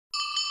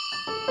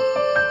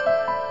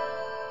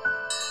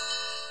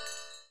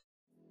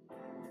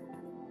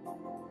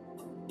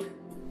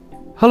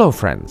Hello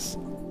friends,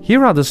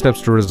 here are the steps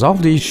to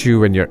resolve the issue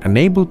when you're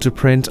unable to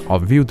print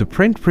or view the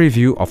print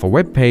preview of a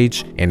web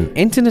page in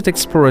Internet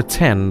Explorer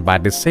 10 by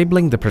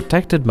disabling the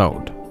protected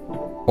mode.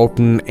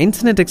 Open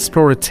Internet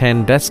Explorer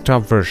 10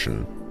 desktop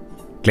version.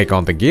 Click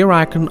on the gear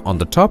icon on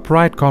the top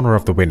right corner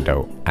of the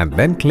window and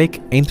then click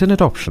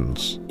Internet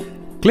Options.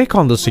 Click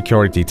on the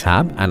Security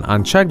tab and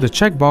uncheck the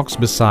checkbox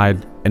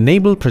beside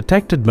Enable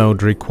Protected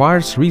Mode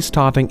requires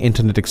restarting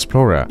Internet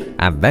Explorer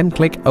and then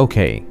click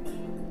OK.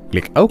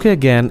 Click OK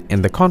again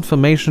in the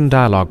confirmation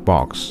dialog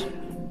box.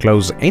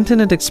 Close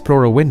Internet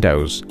Explorer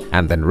windows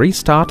and then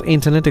restart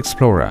Internet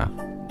Explorer.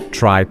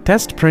 Try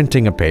test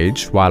printing a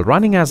page while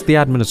running as the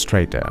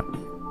administrator.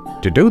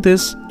 To do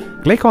this,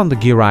 click on the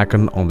gear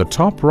icon on the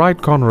top right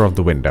corner of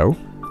the window,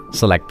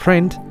 select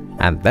Print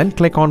and then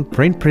click on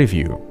Print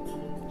Preview.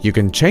 You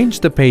can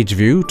change the page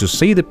view to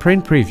see the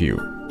print preview.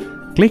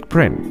 Click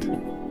Print.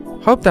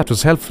 Hope that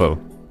was helpful.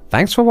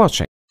 Thanks for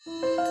watching.